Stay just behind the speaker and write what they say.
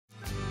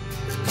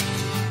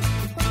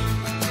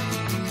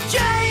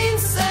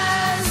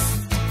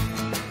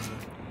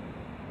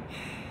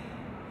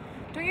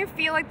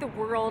feel like the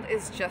world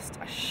is just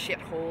a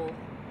shithole.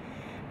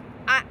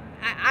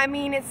 I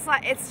mean, it's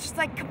just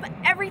like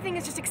everything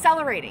is just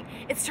accelerating.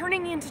 It's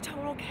turning into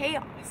total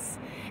chaos.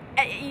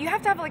 You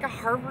have to have like a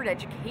Harvard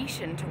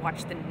education to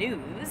watch the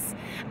news,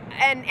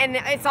 and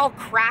it's all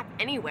crap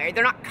anyway.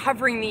 They're not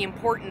covering the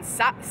important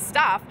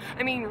stuff.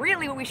 I mean,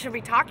 really what we should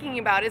be talking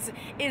about is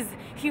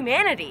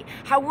humanity,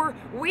 how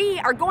we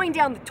are going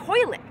down the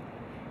toilet.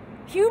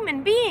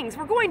 Human beings,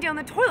 we're going down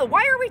the toilet.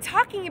 Why are we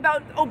talking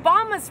about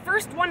Obama's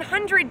first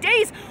 100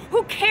 days?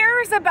 Who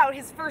cares about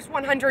his first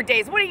 100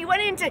 days? What he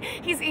went into?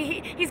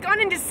 He's gone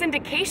into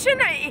syndication.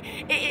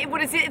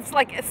 What is it? It's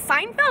like a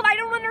Seinfeld. I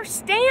don't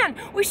understand.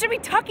 We should be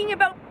talking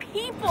about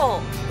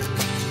people.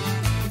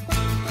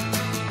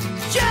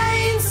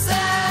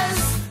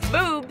 JaneSezz.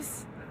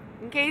 Boobs.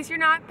 In case you're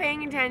not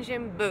paying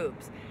attention,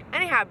 boobs.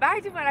 Anyhow,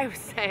 back to what I was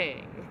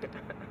saying.